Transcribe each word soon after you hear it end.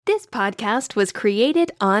This podcast was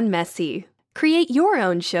created on Messy. Create your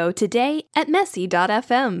own show today at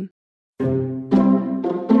messy.fm.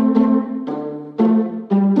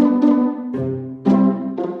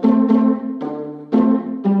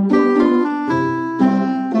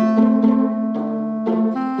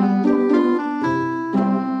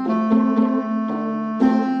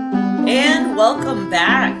 And welcome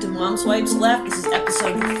back to Mom Swipes Left. This is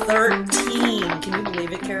episode 13. Can you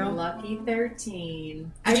believe it, Carol? Lucky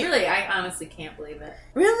 13. I honestly can't believe it.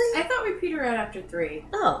 Really? I thought we petered out after 3.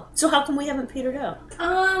 Oh, so how come we haven't petered out?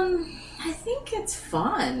 I think it's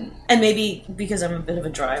fun. And maybe because I'm a bit of a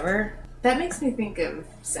driver. That makes me think of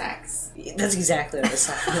sex. That's exactly what I was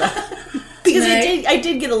talking about. Because I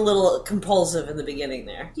did get a little compulsive in the beginning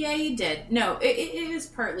there. Yeah, you did. No, it is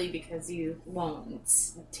partly because you won't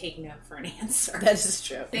take no for an answer. That is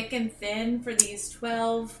true. Thick and thin for these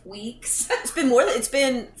 12 weeks. It's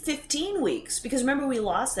been 15 weeks. Because remember we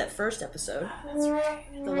lost that first episode. That's right.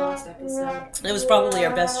 The lost episode. It was probably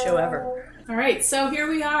our best show ever. All right, so here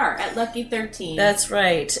we are at Lucky 13. That's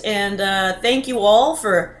right. And thank you all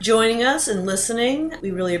for joining us and listening.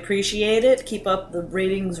 We really appreciate it. Keep up the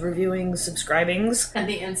ratings, reviewing, subscribings. And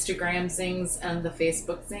the Instagram things and the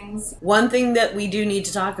Facebook things. One thing that we do need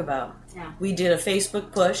to talk about. Yeah. We did a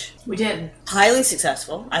Facebook push. We did. Highly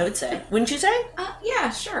successful, I would say. Wouldn't you say? Yeah,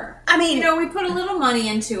 sure. I mean... we put a little money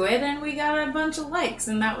into it, and we got a bunch of likes,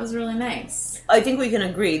 and that was really nice. I think we can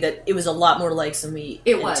agree that it was a lot more likes than we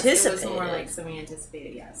anticipated. It was more likes than we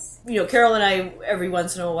anticipated, yes. Carol and I, every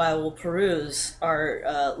once in a while, will peruse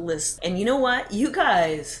our list. And you know what? You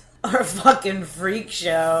guys are a fucking freak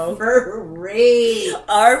show. Great.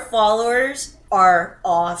 Our followers are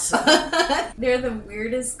awesome. They're the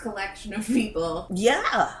weirdest collection of people.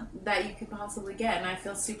 Yeah. That you could possibly get, and I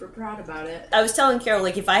feel super proud about it. I was telling Carol,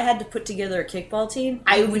 if I had to put together a kickball team,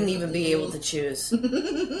 I wouldn't even be able to choose.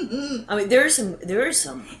 I mean, there are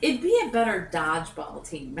some. It'd be a better dodgeball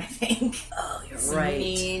team, I think. Oh, you're some right.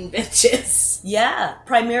 Mean bitches. Yeah,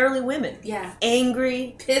 primarily women. Yeah.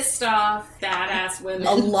 Angry. Pissed off, badass women.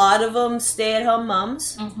 A lot of them stay-at-home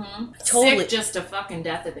moms. Mm-hmm. Totally. Sick just to fucking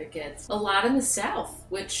death of their kids. A lot in the South,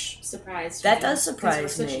 which surprised me. That me. does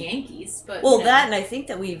surprise me. We're me. such Yankees, but well, that and I think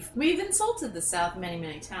that we've insulted the South many,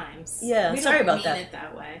 many times. Yeah, sorry about that. We don't mean it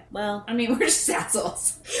that way. Well, I mean, we're just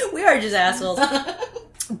assholes. We are just assholes.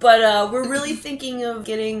 But we're really thinking of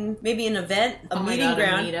getting maybe an event, a meeting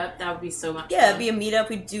ground. A meetup. That would be so much fun. Yeah, it'd be a meetup.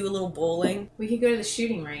 We'd do a little bowling. We could go to the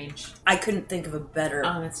shooting range. I couldn't think of a better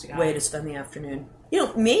way to spend the afternoon.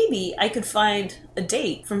 Maybe I could find a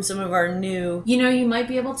date from some of our new... you might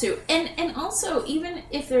be able to. And also, even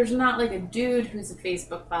if there's not like a dude who's a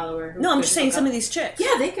Facebook follower... No, I'm just saying some of these chicks.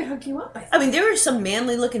 Yeah, they could hook you up, I think. I mean, there were some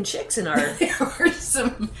manly-looking chicks in our... There were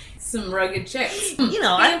some rugged chicks.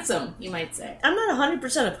 Handsome, you might say. I'm not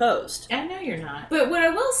 100% opposed. I know you're not. But what I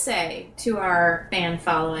will say to our fan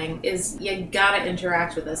following is you gotta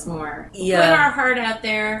interact with us more. Yeah. Put our heart out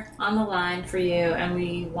there on the line for you, and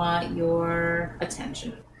we want your attention.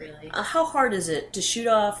 Really. How hard is it to shoot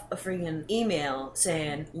off a freaking email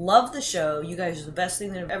saying, love the show, you guys are the best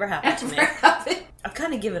thing that ever happened to me? I've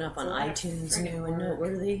kind of given up on iTunes, new and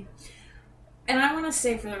noteworthy. And I want to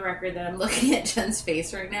say for the record that I'm looking at Jen's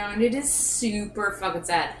face right now, and it is super fucking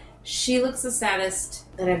sad. She looks the saddest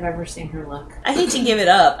that I've ever seen her look. I hate to give it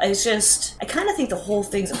up. I kind of think the whole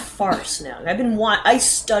thing's a farce now. I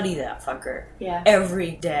study that fucker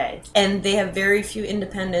every day. And they have very few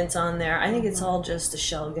independents on there. I think it's all just a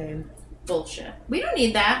shell game. Bullshit. We don't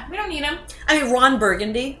need that. We don't need him. I mean, Ron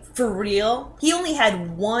Burgundy, for real. He only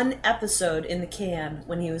had one episode in the can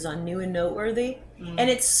when he was on New and Noteworthy,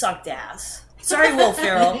 and it sucked ass. Sorry, Will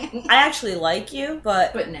Ferrell. I actually like you,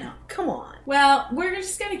 but no. Come on. Well, we're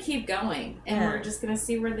just going to keep going, and we're just going to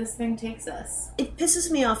see where this thing takes us. It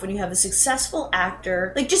pisses me off when you have a successful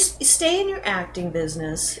actor. Just stay in your acting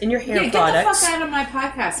business, in your hair products. Get the fuck out of my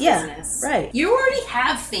podcast business. Right. You already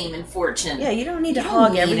have fame and fortune. Yeah, you don't need to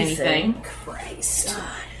hog everything. Christ.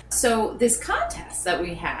 God. So this contest that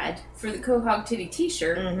we had for the Quahog Titty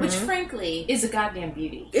t-shirt, which frankly is a goddamn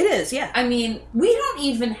beauty. It is, yeah. I mean, we don't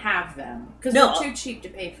even have them because we're too cheap to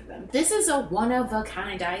pay for them. This is a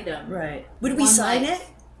one-of-a-kind item. Right. Would we sign it?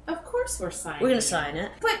 Of course we're signing it. We're going to sign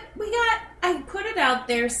it. But I put it out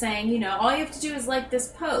there saying, all you have to do is like this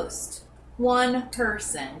post. One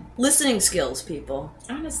person. Listening skills, people.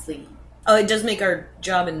 Honestly. Oh, it does make our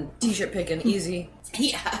job in t-shirt picking easy.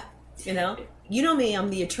 Yeah. You know me, I'm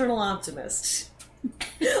the eternal optimist.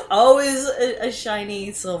 Always a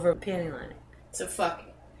shiny silver panty lining. So fuck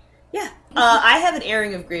it. Yeah. I have an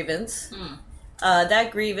airing of grievance.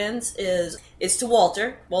 That grievance is to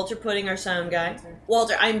Walter. Walter Pudding, our sound guy.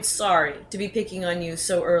 Walter, I'm sorry to be picking on you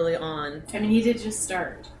so early on. I mean, he did just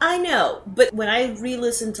start. I know, but when I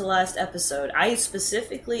re-listened to last episode, I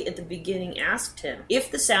specifically at the beginning asked him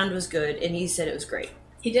if the sound was good, and he said it was great.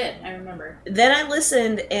 He did, I remember. Then I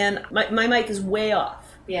listened, and my mic is way off.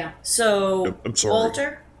 Yeah. So, I'm sorry.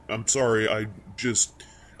 Walter? I'm sorry, I just...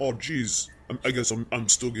 Oh, geez. I guess I'm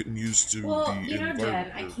still getting used to the environment.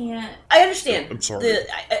 Dad, I can't... I understand. I'm sorry.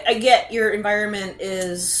 I get your environment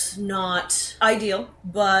is not ideal,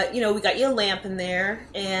 but, we got you a lamp in there,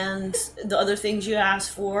 and the other things you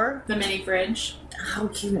asked for. The mini fridge. How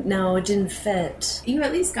cute. No, it didn't fit. You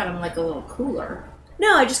at least got him, like, a little cooler.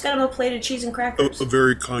 No, I just got him a plate of cheese and crackers. A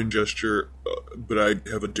very kind gesture, but I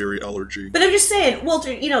have a dairy allergy. But I'm just saying,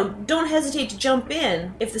 Walter, don't hesitate to jump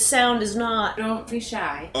in if the sound is not... Don't be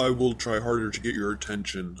shy. I will try harder to get your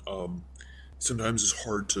attention. Sometimes it's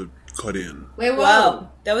hard to cut in. Wait, whoa. Wow,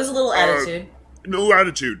 that was a little attitude. No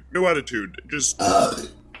attitude. Just trying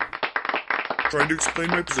to explain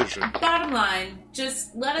my position. Bottom line,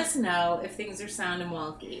 just let us know if things are sounding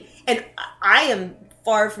wonky. And I am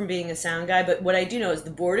far from being a sound guy, but what I do know is the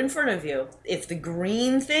board in front of you, if the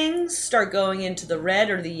green things start going into the red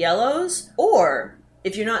or the yellows, or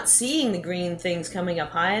if you're not seeing the green things coming up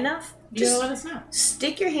high enough, just let us know.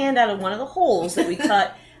 Stick your hand out of one of the holes that we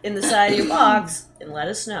cut in the side of your box and let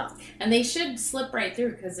us know. And they should slip right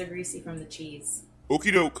through because they're greasy from the cheese.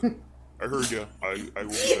 Okie doke. I heard you. I will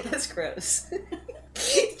do that. That's gross.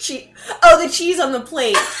 The cheese on the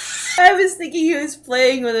plate. I was thinking he was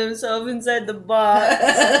playing with himself inside the box.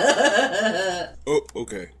 Oh,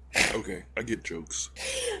 okay. Okay, I get jokes.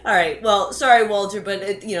 All right. Well, sorry, Walter, but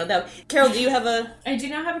Carol, do you have a? I do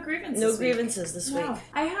not have a grievance. No grievances this week.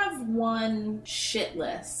 I have one shit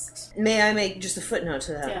list. May I make just a footnote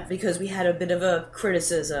to that? Yeah. Because we had a bit of a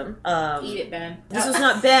criticism. Eat it, Ben. This was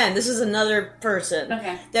not Ben. This is another person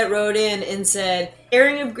that wrote in and said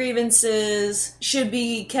airing of grievances should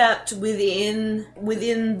be kept within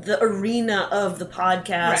the arena of the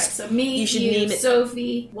podcast. Right. So me, you should name it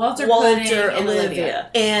Sophie, Walter, Pudding, and Olivia.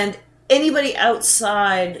 And anybody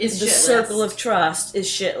outside the circle of trust is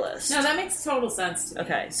shitless. No, that makes total sense to me.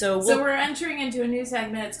 Okay, so we're entering into a new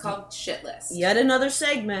segment. It's called Shit List. Yet another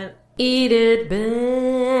segment. Eat it, Ben.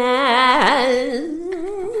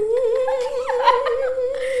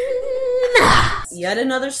 Yet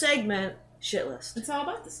another segment. Shit list. It's all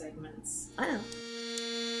about the segments. I know.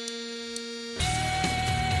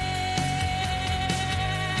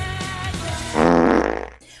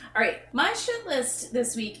 All right, my shit list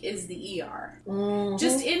this week is the ER. Mm-hmm.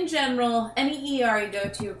 Just in general, any ER you go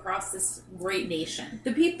to across this great nation.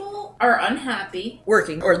 The people are unhappy.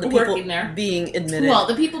 Working, or the people there. being admitted. Well,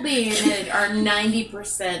 the people being admitted are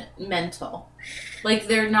 90% mental. Like,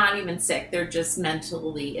 they're not even sick. They're just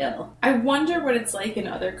mentally ill. I wonder what it's like in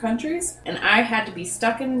other countries. And I had to be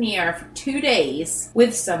stuck in an ER for 2 days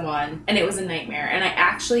with someone, and it was a nightmare. And I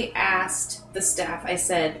actually asked the staff, I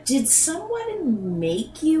said, did someone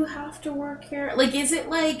make you have to work here? Like, is it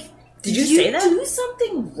like... Did you say that? do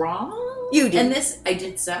something wrong? You did. And I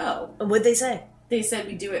did so. What'd they say? They said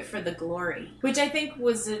we do it for the glory. Which I think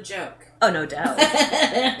was a joke. Oh, no doubt.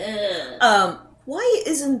 Why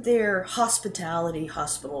isn't there hospitality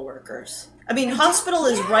hospital workers? I mean, hospital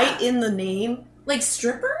is right in the name. Like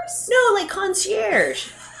strippers? No, like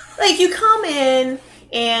concierge. Like, you come in,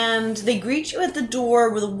 and they greet you at the door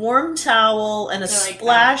with a warm towel and a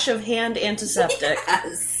splash of hand antiseptic.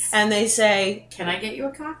 Yes. And they say, can I get you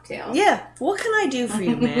a cocktail? Yeah, what can I do for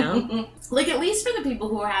you, ma'am? Like, at least for the people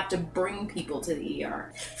who have to bring people to the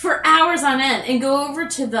ER for hours on end and go over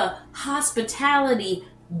to the hospitality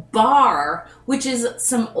bar, which is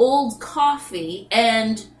some old coffee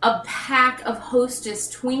and a pack of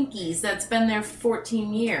Hostess Twinkies that's been there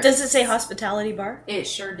 14 years. Does it say hospitality bar? It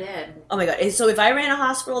sure did. Oh my god. So if I ran a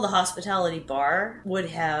hospital, the hospitality bar would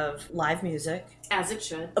have live music. As it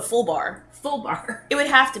should. A full bar. Full bar. It would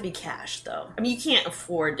have to be cash, though. I mean, you can't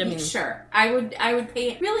afford... Sure. I would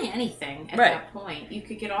pay really anything at that point. You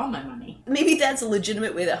could get all my money. Maybe that's a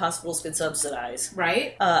legitimate way that hospitals could subsidize.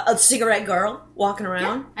 Right? A cigarette girl walking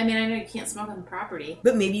around. Yeah. I mean, I know you can't smoke on the property.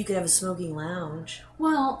 But maybe you could have a smoking lounge.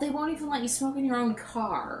 Well, they won't even let you smoke in your own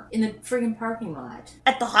car in the friggin' parking lot.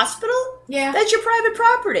 At the hospital? Yeah. That's your private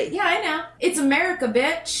property. Yeah, I know. It's America,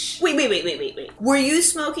 bitch. Wait. Were you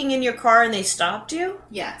smoking in your car and they stopped you?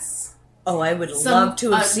 Yes. Oh, I would love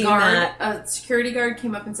to have seen that. A security guard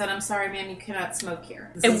came up and said, I'm sorry, ma'am, you cannot smoke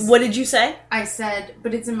here. And what did you say? I said,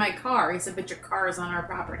 but it's in my car. He said, but your car is on our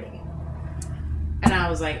property. And I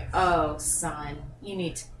was like, oh, son, you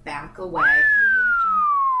need to back away.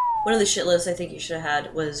 One of the shit lists I think you should have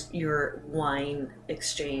had was your wine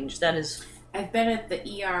exchange. That is... I've been at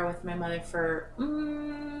the ER with my mother for,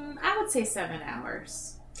 I would say 7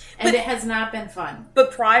 hours. And it has not been fun.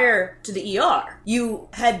 But prior to the ER, you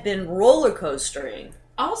had been roller coastering.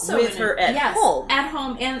 Also with her at home. At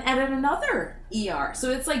home and at another ER.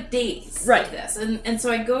 So it's like days right. of this. And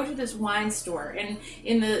so I go to this wine store. And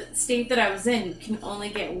in the state that I was in, you can only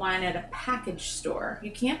get wine at a package store.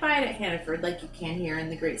 You can't buy it at Hannaford like you can here in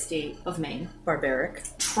the great state of Maine. Barbaric.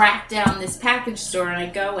 Track down this package store and I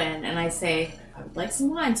go in and I say, I would like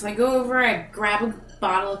some wine. So I go over, I grab a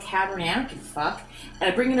bottle of Cabernet, I don't give a fuck,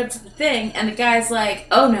 and I bring it up to the thing, and the guy's like,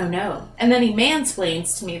 oh, no. And then he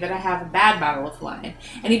mansplains to me that I have a bad bottle of wine.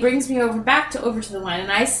 And he brings me over to the wine,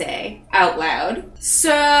 and I say, out loud,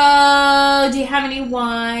 so, do you have any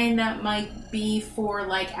wine that might be for,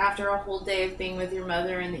 like, after a whole day of being with your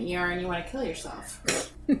mother in the ER and you want to kill yourself?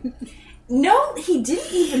 No, he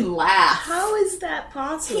didn't even laugh. How is that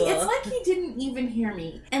possible? It's like he didn't even hear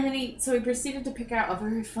me. And then he proceeded to pick out a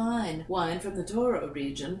very fine wine from the Douro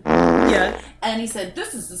region. Yeah. And he said,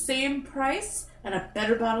 this is the same price and a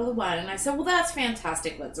better bottle of wine. And I said, well, that's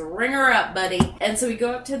fantastic. Let's ring her up, buddy. And so we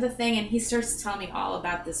go up to the thing and he starts to tell me all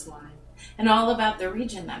about this wine. And all about the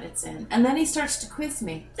region that it's in. And then he starts to quiz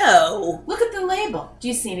me. No. Look at the label. Do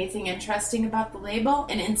you see anything interesting about the label?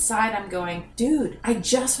 And inside I'm going, dude, I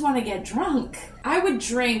just want to get drunk. I would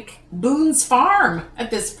drink Boone's Farm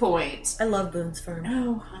at this point. I love Boone's Farm.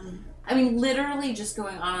 No, honey. I mean, literally just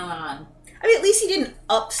going on and on. I mean, at least he didn't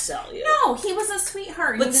upsell you. No, he was a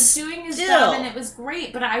sweetheart. But he was doing his job and it was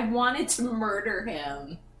great, but I wanted to murder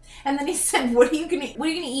him. And then he said, what are you gonna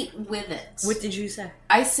eat with it? What did you say?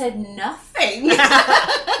 I said nothing.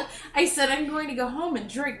 I said I'm going to go home and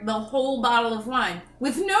drink the whole bottle of wine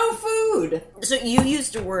with no food. So you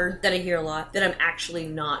used a word that I hear a lot that I'm actually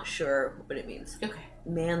not sure what it means. Okay.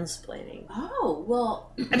 Mansplaining. Oh,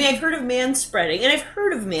 well... I mean, I've heard of manspreading, and I've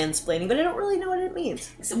heard of mansplaining, but I don't really know what it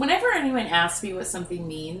means. So whenever anyone asks me what something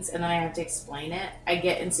means, and then I have to explain it, I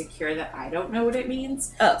get insecure that I don't know what it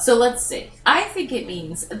means. Oh. So let's see. I think it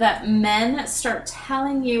means that men start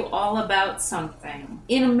telling you all about something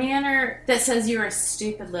in a manner that says you're a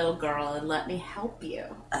stupid little girl and let me help you.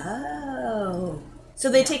 Oh. So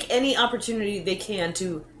they take any opportunity they can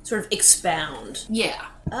to sort of expound. Yeah.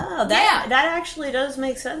 Oh, that actually does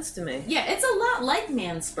make sense to me. Yeah, it's a lot like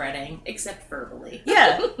manspreading, except verbally.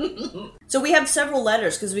 Yeah. So we have several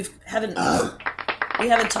letters because we haven't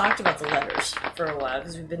talked about the letters for a while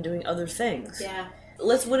because we've been doing other things. Yeah.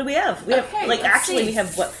 What do we have? We have, we have,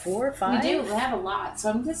 4 or 5? We do. We have a lot. So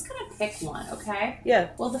I'm just going to pick one, okay? Yeah.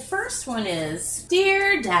 Well, the first one is,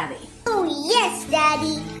 Dear Daddy. Oh, yes,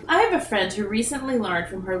 Daddy. I have a friend who recently learned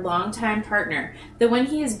from her longtime partner that when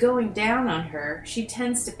he is going down on her, she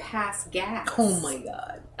tends to pass gas. Oh, my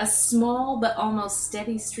God. A small but almost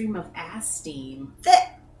steady stream of ass steam.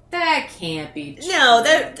 That can't be true. No,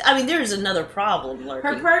 there's another problem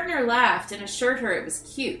lurking. Her partner laughed and assured her it was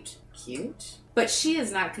cute. Cute? But she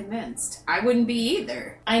is not convinced. I wouldn't be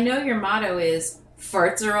either. I know your motto is,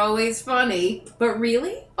 farts are always funny. But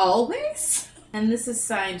really? Always? And this is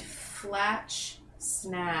signed Flatch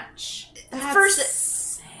Snatch. That's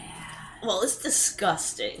sad. Well, it's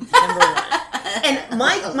disgusting, number one. And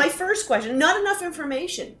my first question, not enough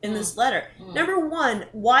information in this letter. Number one,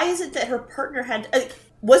 why is it that her partner had...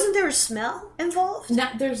 wasn't there a smell involved?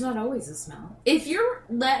 There's not always a smell. If you're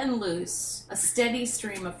letting loose a steady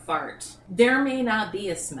stream of fart, there may not be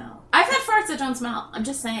a smell. I've had farts that don't smell. I'm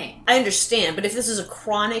just saying. I understand, but if this is a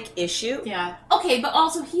chronic issue... Yeah. Okay, but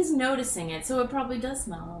also he's noticing it, so it probably does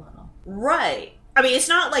smell a little. Right. I mean, it's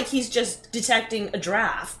not like he's just detecting a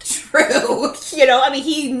draft. True.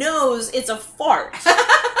 He knows it's a fart.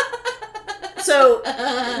 So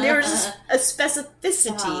there's a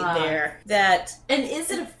specificity there that... And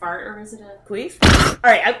is it a fart or is it a... Queef?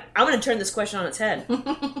 All right, I'm going to turn this question on its head.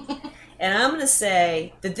 And I'm going to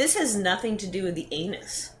say that this has nothing to do with the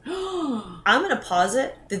anus. I'm going to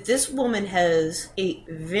posit that this woman has a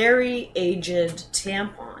very aged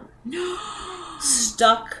tampon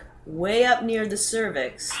stuck way up near the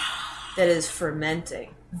cervix that is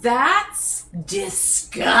fermenting. That's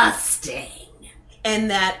disgusting.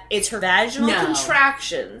 And that it's her vaginal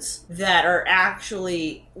contractions that are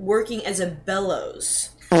actually working as a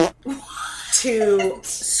bellows to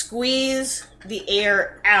squeeze the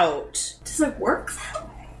air out. Does it work that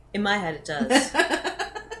way? In my head, it does.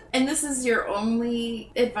 And this is your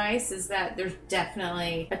only advice, is that there's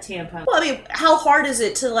definitely a tampon. Well, I mean, how hard is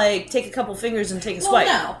it to, like, take a couple fingers and take a swipe?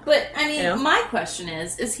 No. But, I mean, You know? my question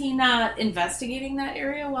is he not investigating that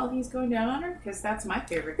area while he's going down on her? Because that's my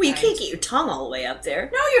favorite Well, you kind. can't get your tongue all the way up there.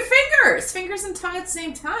 No, your fingers! Fingers and tongue at the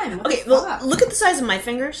same time. What Okay, the well, fuck? look at the size of my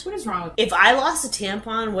fingers. What is wrong with If I lost a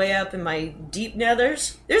tampon way up in my deep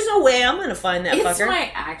nethers, there's no way I'm gonna find that It's fucker.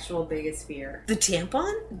 my actual biggest fear. The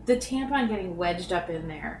tampon? The tampon getting wedged up in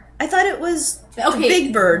there. I thought it was Okay, the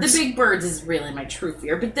big birds. The big birds is really my true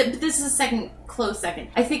fear, but this is a close second.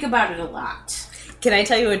 I think about it a lot. Can I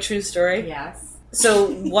tell you a true story? Yes. So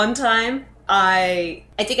one time, I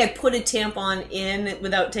think I put a tampon in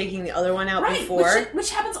without taking the other one out Right, before.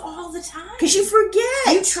 which happens all the time. Because you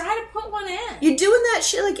forget. You try to put one in. You're doing that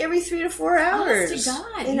shit like every 3 to 4 hours. Honest to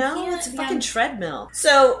God, you you know, can't- it's a yeah. fucking treadmill.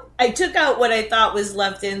 So I took out what I thought was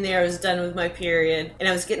left in there. I was done with my period, and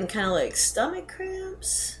I was getting kind of like stomach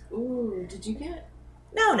cramps. Ooh, did you get?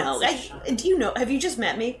 No. That's a shock. Do you know? Have you just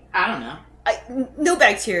met me? I don't know. No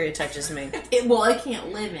bacteria touches me. It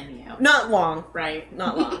can't live in you. Not long. Right.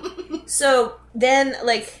 Not long. So then,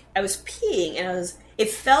 like, I was peeing, and it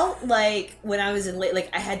felt like when I was in like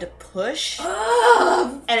I had to push,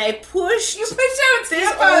 Ugh. and I pushed. You pushed out This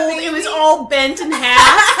tampon, old, baby. it was all bent in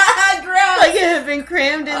half. Gross. Like it had been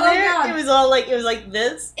crammed in Oh, there. God. It was all like, it was like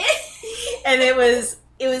this. And it was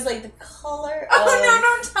like the color Oh, of... no,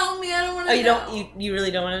 don't tell me. I don't want to Oh, you know. don't, you really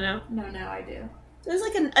don't want to know? No, no, I do. It was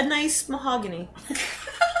like a nice mahogany.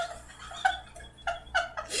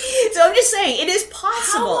 So I'm just saying, it is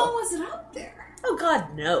possible. How long was it up there? Oh,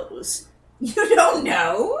 God knows. You don't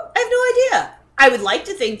know? I have no idea. I would like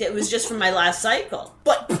to think that it was just from my last cycle.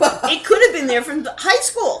 But it could have been there from high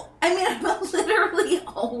school. I mean, I'm literally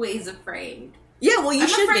always afraid. Yeah, well, you I'm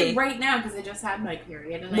should afraid be. right now because I just had my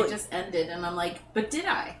period and Well- I just ended, and I'm like, but did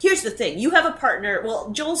I? Here's the thing. You have a partner. Well,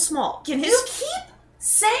 Joel's small. Can his... You keep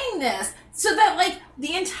saying this so that, like,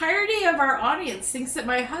 the entirety of our audience thinks that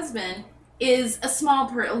my husband is a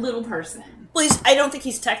little person. Well, I don't think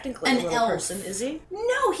he's technically An a little elf. person, is he?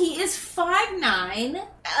 No, he is 5'9".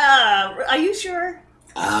 Are you sure?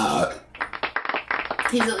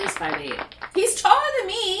 He's at least 5'8". He's taller than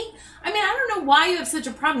me. I mean, I don't know why you have such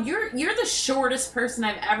a problem. You're the shortest person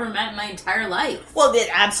I've ever met in my entire life. Well,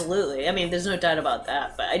 absolutely. I mean, there's no doubt about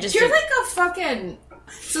that. But I just You're think- like a fucking...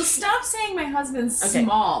 So stop saying my husband's Okay,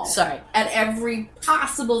 small. sorry. At every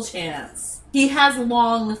possible chance. He has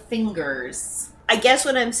long fingers. I guess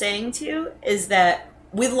what I'm saying to you is that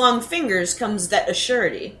with long fingers comes that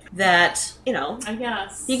assurity that, you know, I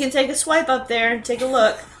guess. you can take a swipe up there, take a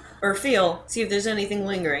look, or feel, see if there's anything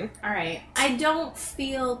lingering. All right. I don't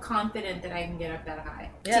feel confident that I can get up that high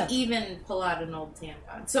Yeah. to even pull out an old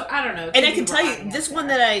tampon. So I don't know. It And could I can be tell rotting you, this up one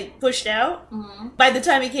there. that I pushed out, by the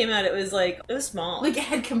time it came out, it was small. Like it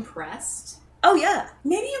had compressed. Oh, yeah.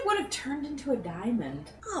 Maybe it would have turned into a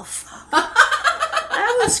diamond. Oh, fuck.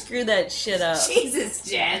 I would screw that shit up. Jesus,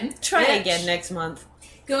 Jen. Try Bitch. again next month.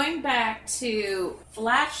 Going back to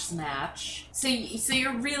Flash Snatch, so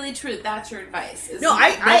you're really true. That's your advice. Is No, look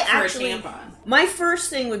I for a actually... tampon. My first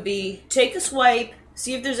thing would be take a swipe,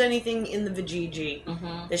 see if there's anything in the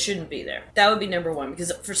vajayjay that shouldn't be there. That would be number one,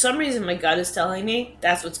 because for some reason my gut is telling me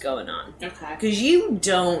that's what's going on. Okay. Because you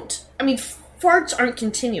don't... I mean, farts aren't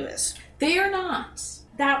continuous. They are not.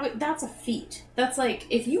 That's a feat. That's like,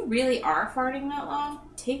 if you really are farting that long,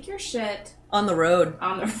 take your shit On the road.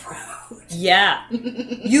 on the road. Yeah.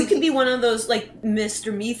 You could be one of those, like,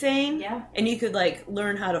 Mr. Methane. Yeah. And you could, like,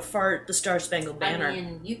 learn how to fart the Star Spangled Banner. I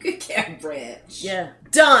mean, you could get rich. Yeah.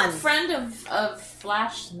 Done! Friend of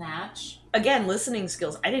Flash Snatch. Again, listening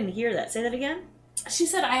skills. I didn't hear that. Say that again? She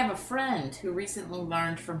said, I have a friend who recently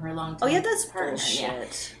learned from her long-time Oh, yeah, that's partner. bullshit. Yeah.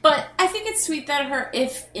 But I think it's sweet that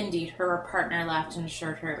if indeed her partner laughed and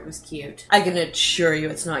assured her it was cute. I can assure you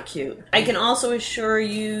it's not cute. I can also assure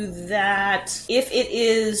you that if it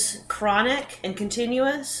is chronic and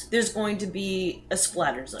continuous, there's going to be a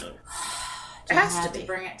splatter zone. It I has had to be.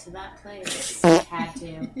 bring it to that place. I had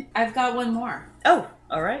to. I've got one more. Oh,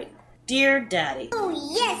 all right. Dear Daddy, Oh,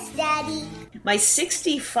 yes, Daddy. my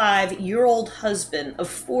 65-year-old husband of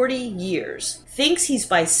 40 years thinks he's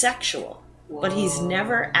bisexual, but he's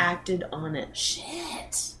never acted on it.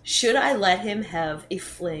 Shit. Should I let him have a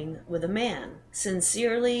fling with a man?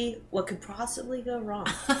 Sincerely, what could possibly go wrong?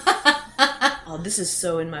 Oh, this is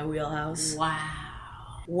so in my wheelhouse. Wow.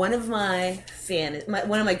 One of my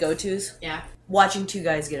go-tos, Yeah. watching two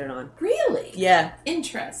guys get it on. Really? Yeah.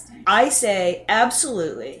 Interesting. I say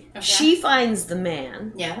absolutely. Okay. She finds the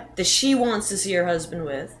man Yeah. that she wants to see her husband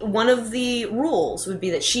with. One of the rules would be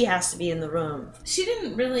that she has to be in the room. She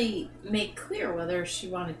didn't really make clear whether she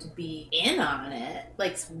wanted to be in on it,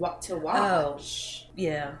 like what to watch. Oh,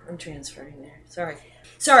 yeah, I'm transferring there.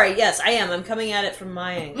 Sorry, yes, I am. I'm coming at it from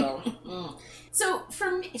my angle. So,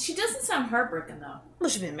 for me, she doesn't sound heartbroken, though. Well,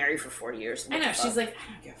 she's been married for 40 years. I know, she's like,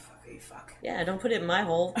 I don't give a fuck who you fuck. Yeah, don't put it in my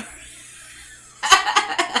hole.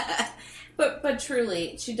 But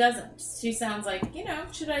truly, she doesn't. She sounds like,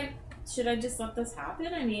 should I just let this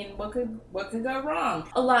happen? I mean, what could go wrong?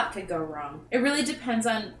 A lot could go wrong. It really depends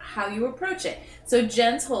on how you approach it. So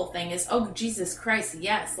Jen's whole thing is, oh, Jesus Christ,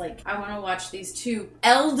 yes, like, I want to watch these two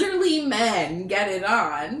elderly men get it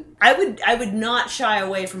on. I would not shy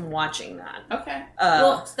away from watching that. Okay.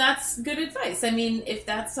 Well, that's good advice. I mean, if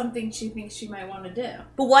that's something she thinks she might want to do.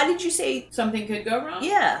 But why did you say... Something could go wrong?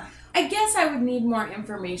 Yeah. I guess I would need more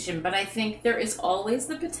information, but I think there is always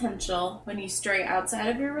the potential when you stray outside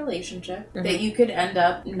of your relationship that you could end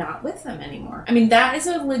up not with them anymore. I mean, that is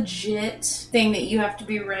a legit thing that you have to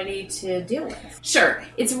be ready to deal with. Sure,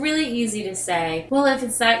 it's really easy to say, well, if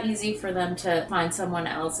it's that easy for them to find someone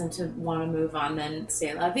else and to want to move on, then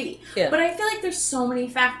c'est la vie. Yeah. But I feel like there's so many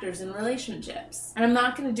factors in relationships. And I'm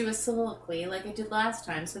not going to do a soliloquy like I did last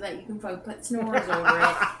time so that you can put snores over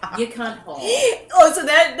it. You cunt hole. Oh, so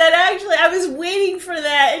that actually, I was waiting for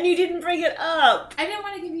that, and you didn't bring it up. I didn't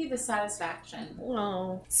want to give you the satisfaction.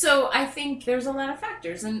 Well. So I think there's a lot of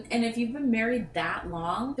factors, and if you've been married that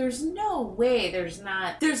long, there's no way there's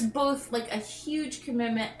both like a huge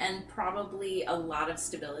commitment and probably a lot of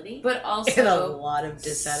stability, but also and a lot of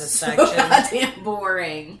dissatisfaction. So goddamn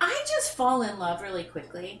boring. I just fall in love really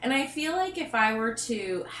quickly, and I feel like if I were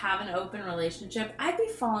to have an open relationship, I'd be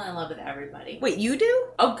falling in love with everybody. Wait, you do?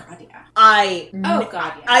 Oh god, yeah. Oh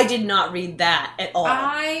god, yeah. I did not read that at all.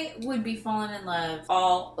 I would be falling in love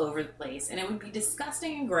all over the place, and it would be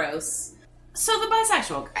disgusting and gross. So the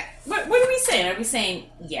bisexual guy, what are we saying? Are we saying,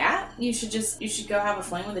 yeah, you should go have a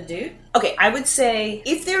fling with a dude? Okay, I would say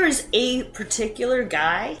if there is a particular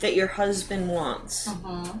guy that your husband wants,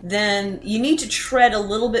 then you need to tread a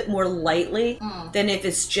little bit more lightly than if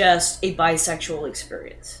it's just a bisexual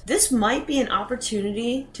experience. This might be an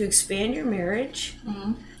opportunity to expand your marriage.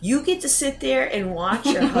 You get to sit there and watch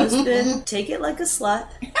your husband take it like a slut.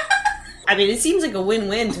 I mean, it seems like a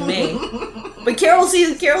win-win to me. But Carol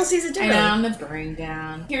sees it differently. I know, I'm the bring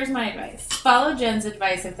down. Here's my advice. Follow Jen's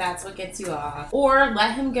advice if that's what gets you off. Or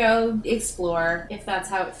let him go explore if that's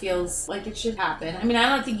how it feels like it should happen. I mean, I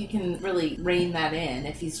don't think you can really rein that in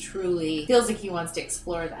if he's truly feels like he wants to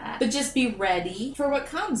explore that. But just be ready for what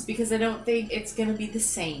comes, because I don't think it's going to be the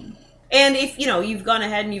same. And if, you've gone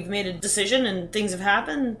ahead and you've made a decision and things have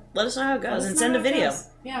happened, let us know how it goes and send a video.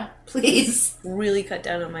 Yeah, please. Really cut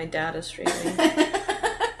down on my data streaming.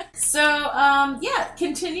 So,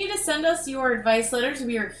 continue to send us your advice letters.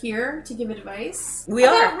 We are here to give advice. We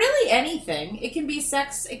are. About really anything. It can be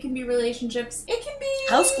sex, it can be relationships, it can be...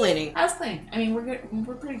 House cleaning. I mean, we're good.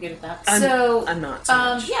 We're pretty good at that. I'm not so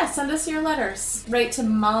much. Send us your letters. Right to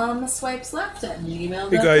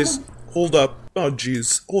momswipesleft@gmail.com. Hey guys, hold up. Oh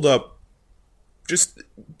jeez, hold up. Just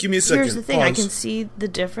give me a second. Here's the thing, Pause. I can see the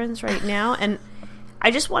difference right now, and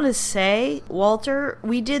I just want to say, Walter,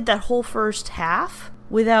 we did that whole first half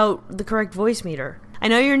without the correct voice meter. I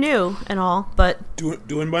know you're new and all, but...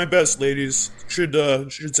 Doing my best, ladies. Should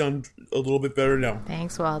sound a little bit better now.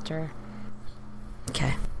 Thanks, Walter.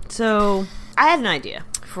 Okay, so I had an idea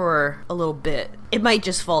for a little bit. It might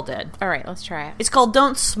just fall dead. All right, let's try it. It's called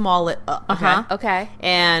Don't Small It Up. Okay.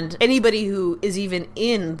 And anybody who is even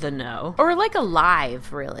in the know. Or like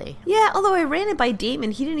alive, really. Yeah, although I ran it by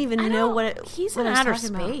Damon. He didn't even know what it was. He's in outer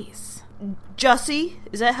space. Jussie,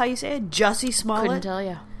 is that how you say it? Jussie Smollett? Couldn't tell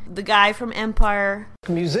you. The guy from Empire.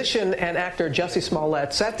 Musician and actor Jussie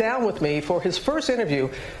Smollett sat down with me for his first interview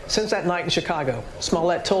since that night in Chicago.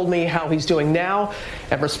 Smollett told me how he's doing now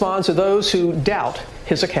and responds to those who doubt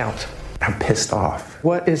his account. I'm pissed off.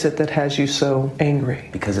 What is it that has you so angry?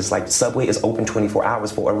 Because it's like Subway is open 24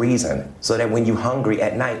 hours for a reason. So that when you hungry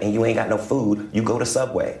at night and you ain't got no food, you go to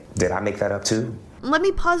Subway. Did I make that up too? Let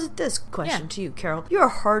me posit this question to you, Carol. You're a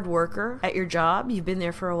hard worker at your job. You've been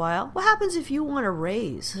there for a while. What happens if you want a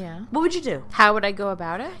raise? Yeah. What would you do? How would I go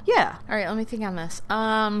about it? Yeah. All right, let me think on this.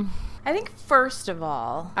 I think first of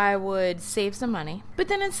all, I would save some money. But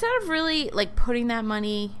then instead of really like putting that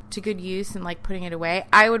money to good use and like putting it away,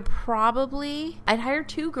 I'd hire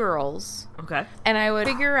 2 girls. Okay. And I would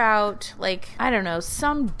figure out, like, I don't know,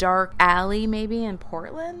 some dark alley maybe in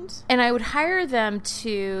Portland. And I would hire them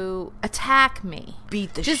to attack me.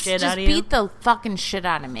 Beat the shit out of you? Just beat the fucking shit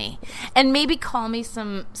out of me. And maybe call me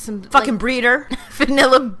some fucking breeder.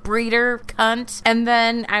 Vanilla breeder cunt. And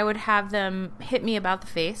then I would have them hit me about the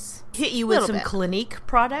face. Hit you with some Clinique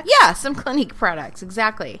products? Yeah, some Clinique products,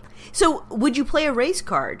 exactly. So, would you play a race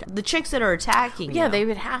card? The chicks that are attacking you. Yeah, they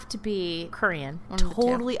would have to be Korean.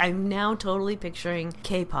 Totally. I'm now totally picturing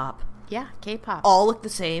K-pop. Yeah, K-pop. All look the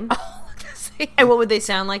same. And what would they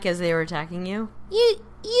sound like as they were attacking you? You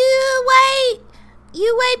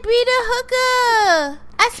white breeder hooker.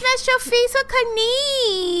 I smashed your face with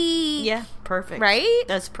Clinique. Yeah, perfect. Right?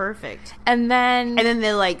 That's perfect. And then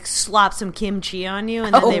they like slop some kimchi on you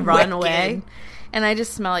and then they run away. And I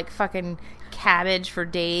just smell like fucking cabbage for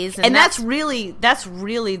days. And that's really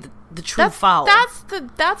the true foul.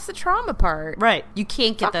 That's the trauma part. Right. You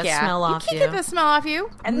can't get that smell off you. You can't get the smell off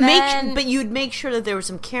you. And but you'd make sure that there was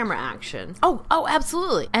some camera action. Oh,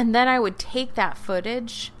 absolutely. And then I would take that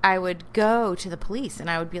footage. I would go to the police and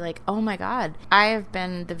I would be like, oh my God, I have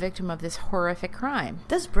been the victim of this horrific crime.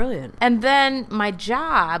 That's brilliant. And then my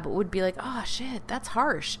job would be like, oh shit, that's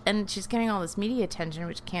harsh. And she's getting all this media attention,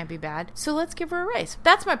 which can't be bad. So let's give her a raise.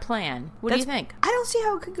 That's my plan. What do you think? I don't see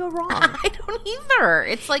how it could go wrong. I don't either.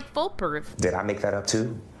 It's like foolproof. Did I make that up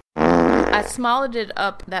too? I smalled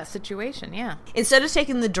up that situation, yeah. Instead of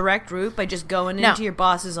taking the direct route by just going into your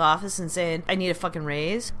boss's office and saying, I need a fucking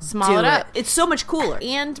raise, small it up. It's so much cooler.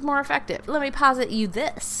 And more effective. Let me posit you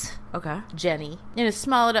this. Okay. Jenny, in a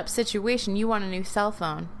small it up situation, you want a new cell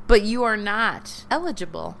phone, but you are not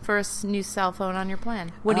eligible for a new cell phone on your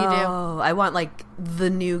plan. What do you do? Oh, I want like the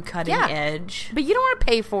new cutting edge. But you don't want to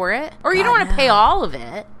pay for it, or you don't want to pay all of it.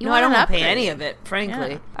 I don't want to pay any of it,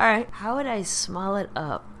 frankly. Yeah. All right. How would I small it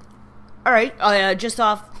up? All right. Just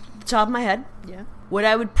off the top of my head. Yeah. What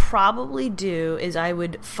I would probably do is I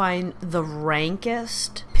would find the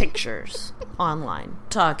rankest pictures online.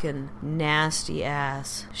 Talking nasty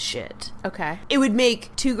ass shit. Okay. It would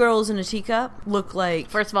make 2 girls in a teacup look like...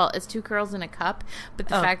 First of all, it's 2 girls in a cup, but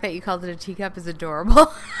the fact that you called it a teacup is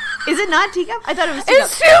adorable. Is it not teacup? I thought it was teacup.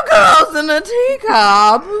 It's 2 girls in a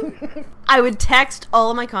teacup. I would text all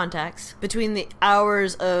of my contacts between the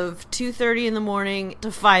hours of 2:30 in the morning to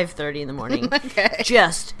 5:30 in the morning. Okay.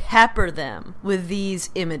 Just pepper them with these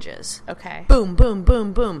images. Okay. Boom, boom,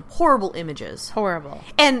 boom, boom. Horrible images. Horrible.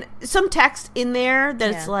 And some text in there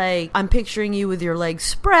that's like, I'm picturing you with your legs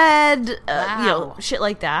spread, shit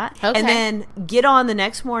like that. Okay. And then get on the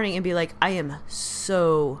next morning and be like, I am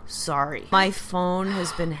so sorry. My phone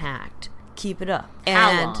has been hacked. Keep it up.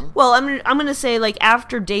 How long? Well, I'm gonna say like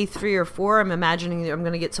after day 3 or 4, I'm imagining that I'm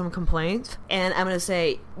gonna get some complaints, and I'm gonna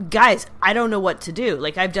say, guys, I don't know what to do.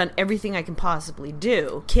 Like, I've done everything I can possibly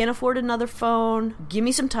do. Can't afford another phone. Give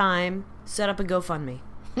me some time. Set up a GoFundMe.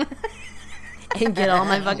 And get all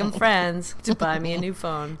my fucking friends to buy me a new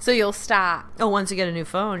phone. So you'll stop. Oh, once you get a new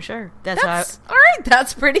phone, sure. All right,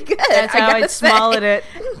 that's pretty good. That's how I'd smalled it.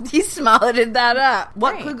 You smalled that up.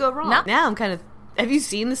 What could go wrong? No. Now I'm kind of... Have you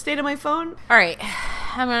seen the state of my phone? All right,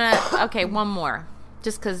 okay, one more.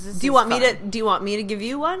 Just because this do you want me to give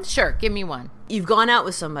you one? Sure, give me one. You've gone out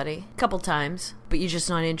with somebody a couple times, but you're just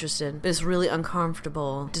not interested. But it's really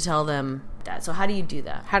uncomfortable to tell them that. So how do you do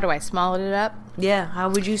that? How do I small it up? Yeah, how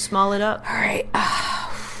would you small it up? All right.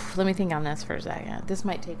 Let me think on this for a second. This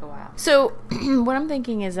might take a while. So what I'm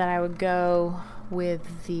thinking is that I would go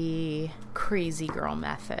with the crazy girl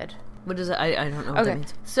method. What is it? I don't know what that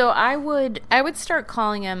means. So I would start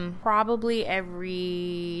calling him probably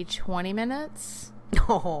every 20 minutes.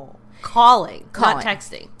 No. Calling. Not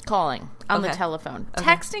texting. Calling on the telephone. Okay.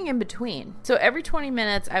 Texting in between. So every 20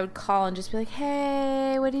 minutes, I would call and just be like,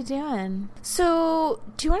 hey, what are you doing? So,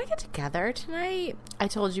 do you want to get together tonight? I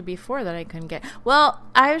told you before that I couldn't get... Well,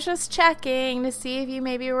 I was just checking to see if you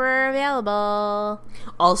maybe were available.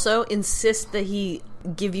 Also, insist that he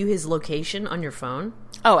give you his location on your phone.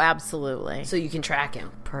 Oh, absolutely. So you can track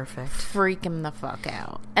him. Perfect. Freak him the fuck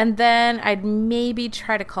out. And then I'd maybe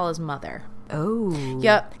try to call his mother. Oh.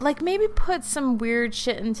 Yeah, like maybe put some weird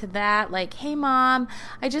shit into that, like, hey mom,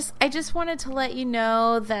 I just wanted to let you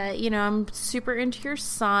know that, I'm super into your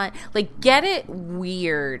son. Like, get it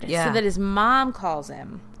weird so that his mom calls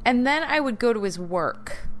him. And then I would go to his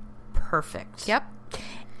work. Perfect. Yep.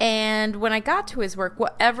 And when I got to his work,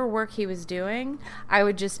 whatever work he was doing, I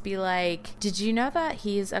would just be like, did you know that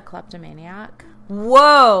he's a kleptomaniac?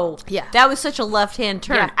 Whoa. Yeah. That was such a left-hand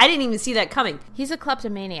turn. Yeah. I didn't even see that coming. He's a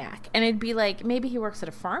kleptomaniac. And it'd be like, maybe he works at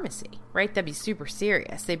a pharmacy, right? That'd be super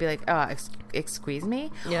serious. They'd be like, oh, excuse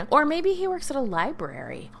me? Yeah. Or maybe he works at a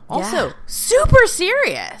library. Also, super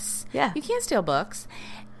serious. Yeah. You can't steal books.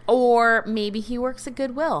 Or maybe he works at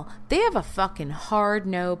Goodwill. They have a fucking hard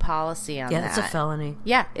no policy on that. Yeah, that's a felony.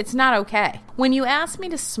 Yeah, it's not okay. When you ask me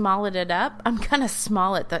to small it up, I'm gonna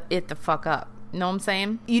small it the fuck up. Know what I'm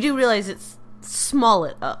saying? You do realize it's small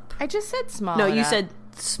it up. I just said small No, it you up. said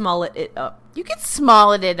small it up. You could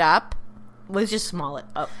small it up. Let's just small it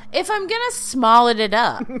up. If I'm gonna small it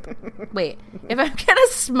up. Wait. If I'm gonna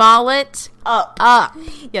small it up.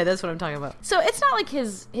 Yeah, that's what I'm talking about. So it's not like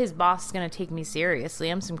his boss is gonna take me seriously.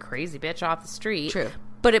 I'm some crazy bitch off the street. True.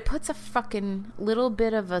 But it puts a fucking little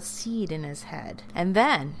bit of a seed in his head. And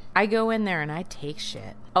then I go in there and I take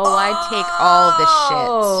shit. Oh, I take all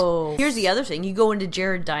the shit. Here's the other thing. You go into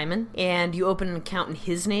Jared Diamond and you open an account in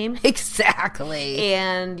his name. Exactly.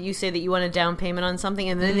 And you say that you want a down payment on something,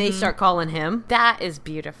 and then they start calling him. That is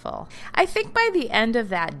beautiful. I think by the end of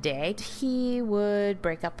that day, he would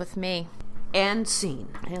break up with me. And scene.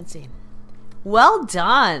 And scene. Well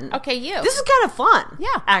done. Okay, you. This is kind of fun.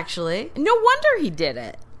 Yeah. Actually. No wonder he did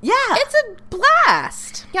it. Yeah. It's a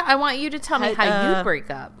blast. Yeah, I want you to tell me how you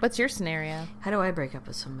break up. What's your scenario? How do I break up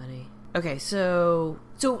with somebody? Okay, so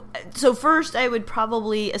first I would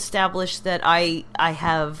probably establish that I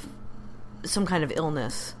have some kind of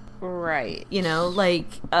illness. Right. You know, like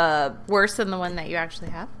worse than the one that you actually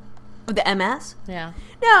have? The MS? Yeah.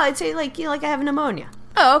 No, I'd say like I have pneumonia.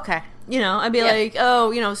 Oh, okay. You know, I'd be like,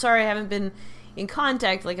 oh, sorry I haven't been in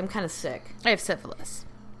contact, like I'm kind of sick. I have syphilis.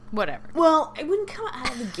 Whatever. Well, I wouldn't come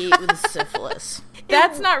out of the gate with a syphilis.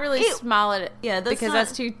 That's not really small it. Yeah,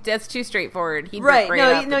 that's too straightforward. He'd right.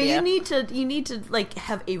 No, you need to like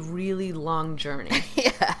have a really long journey.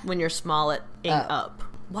 Yeah. When you're small it up.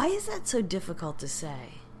 Why is that so difficult to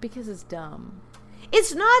say? Because it's dumb.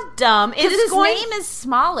 It's not dumb. It is name is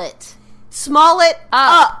Smollett. Smollett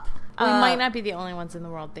up. We might not be the only ones in the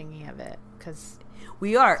world thinking of it, because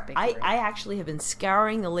we are. I actually have been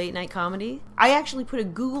scouring the late night comedy. I actually put a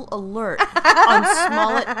Google alert on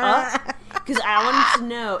Smollett up because I wanted to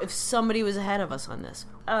know if somebody was ahead of us on this.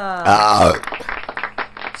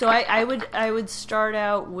 So I would start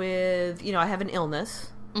out with, I have an illness,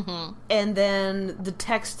 and then the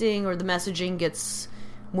texting or the messaging gets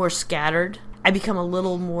more scattered. I become a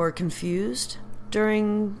little more confused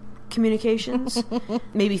during communications.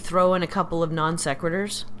 Maybe throw in a couple of non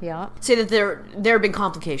sequiturs. Yeah. Say that there have been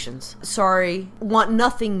complications. Sorry. Want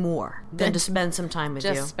nothing more than to spend some time with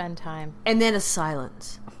you. Just spend time. And then a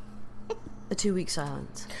silence. A 2-week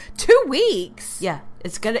silence. 2 weeks? Yeah.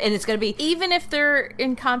 It's gonna be, even if they're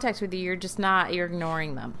in contact with you, you're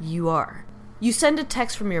ignoring them. You are. You send a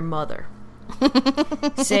text from your mother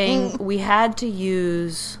saying, we had to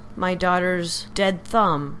use my daughter's dead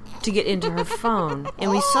thumb to get into her phone,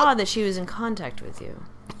 and we saw that she was in contact with you.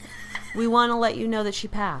 We want to let you know that she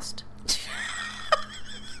passed.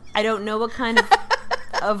 I don't know what kind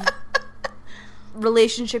of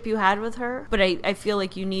relationship you had with her, but I feel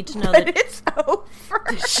like you need to know that it's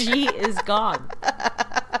over. She is gone.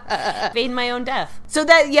 Feigned my own death. So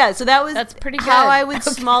that's pretty good. How I would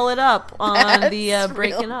small it up on the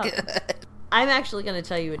breaking up. Good. I'm actually going to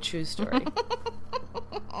tell you a true story.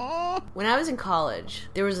 When I was in college,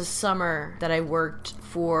 there was a summer that I worked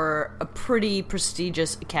for a pretty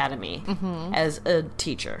prestigious academy as a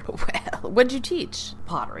teacher. Well, what'd you teach?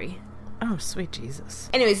 Pottery. Oh, sweet Jesus.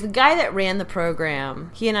 Anyways, the guy that ran the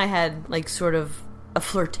program, he and I had like sort of a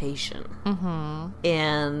flirtation.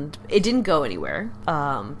 And it didn't go anywhere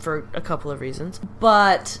for a couple of reasons.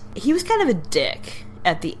 But he was kind of a dick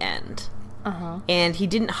at the end. And he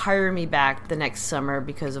didn't hire me back the next summer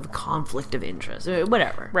because of conflict of interest.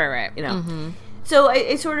 Whatever. Right. You know. So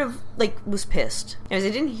I sort of like was pissed. Anyways,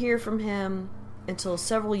 I didn't hear from him until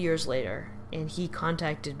several years later, and he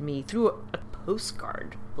contacted me through a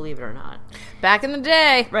postcard, believe it or not. Back in the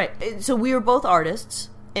day. Right. So we were both artists,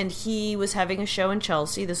 and he was having a show in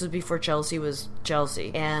Chelsea. This was before Chelsea was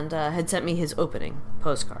Chelsea, and had sent me his opening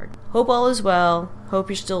postcard. Hope all is well. Hope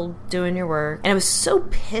you're still doing your work. And I was so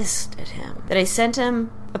pissed at him that I sent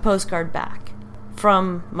him a postcard back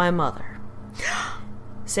from my mother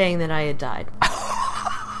saying that I had died.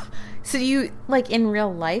 So you, like in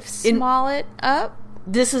real life, small it up?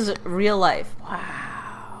 This is real life.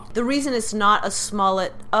 Wow. The reason it's not a small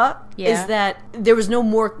it up is that there was no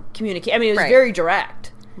more communication. I mean, it was very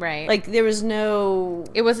direct. Right. Like, there was no...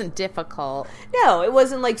 It wasn't difficult. No, it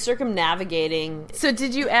wasn't, like, circumnavigating. So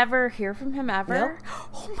did you ever hear from him ever? Nope.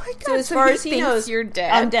 Oh, my God. So as far as he knows, you're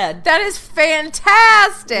dead. I'm dead. That is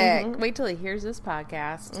fantastic. Wait till he hears this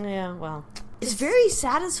podcast. Yeah, well... It's very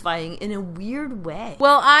satisfying in a weird way.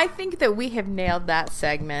 Well, I think that we have nailed that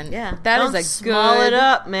segment. Yeah. That is a small good it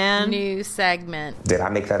up, man. new segment. Did I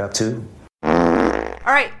make that up too?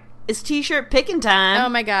 All right, it's t-shirt picking time. Oh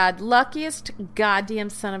my God, luckiest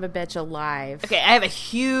goddamn son of a bitch alive. Okay, I have a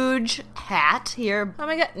huge hat here. Oh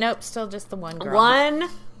my God, nope, still just the one girl. One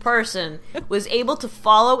person was able to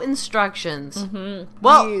follow instructions.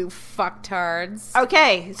 Well, you fucktards.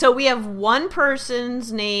 Okay, so we have one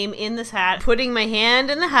person's name in this hat. Putting my hand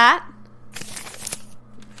in the hat.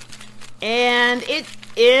 And it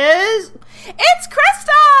is... It's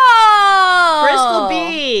Crystal! Crystal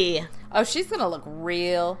B. Oh, she's gonna look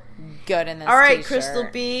real good in this All right, t-shirt. Crystal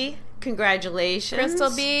B, congratulations. Crystal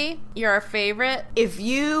B, you're our favorite. If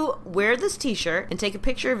you wear this t-shirt and take a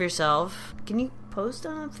picture of yourself, can you post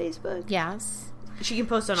on Facebook? Yes. She can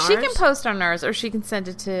post on ours? She can post on ours, or she can send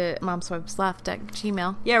it to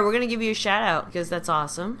momswipesleft@gmail. Yeah, we're going to give you a shout out because that's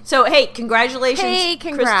awesome. So, hey, congratulations, Hey,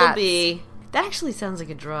 Crystal congrats. B. That actually sounds like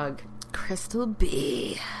a drug. Crystal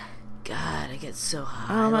B. God, I get so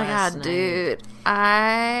high. Oh my last God, night. dude.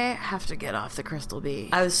 I have to get off the Crystal B.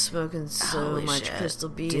 I was smoking so Holy much shit, Crystal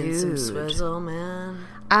B and some dude. Swizzle, man.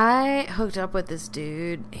 I hooked up with this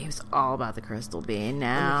dude. He was all about the Crystal B. And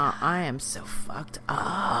now I am so fucked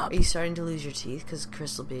up. Are you starting to lose your teeth because of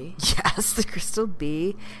Crystal B? Yes, the Crystal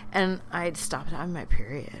B. And I stopped having my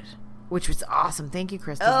period, which was awesome. Thank you,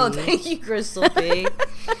 Crystal B. Oh, thank you, Crystal B.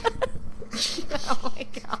 Oh my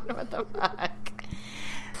God, what the fuck?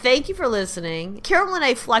 Thank you for listening. Carol and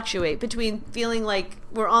I fluctuate between feeling like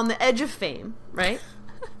we're on the edge of fame, right?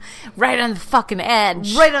 Right on the fucking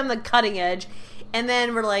edge. Right on the cutting edge. And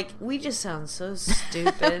then we're like, we just sound so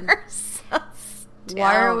stupid.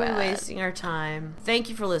 Why are we wasting our time? Thank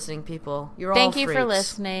you for listening, people. You're all Thank you freaks. for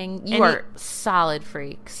listening. You Any- are solid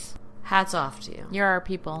freaks. Hats off to you. You're our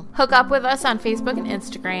people. Hook up with us on Facebook and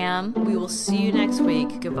Instagram. We will see you next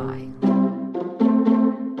week. Goodbye.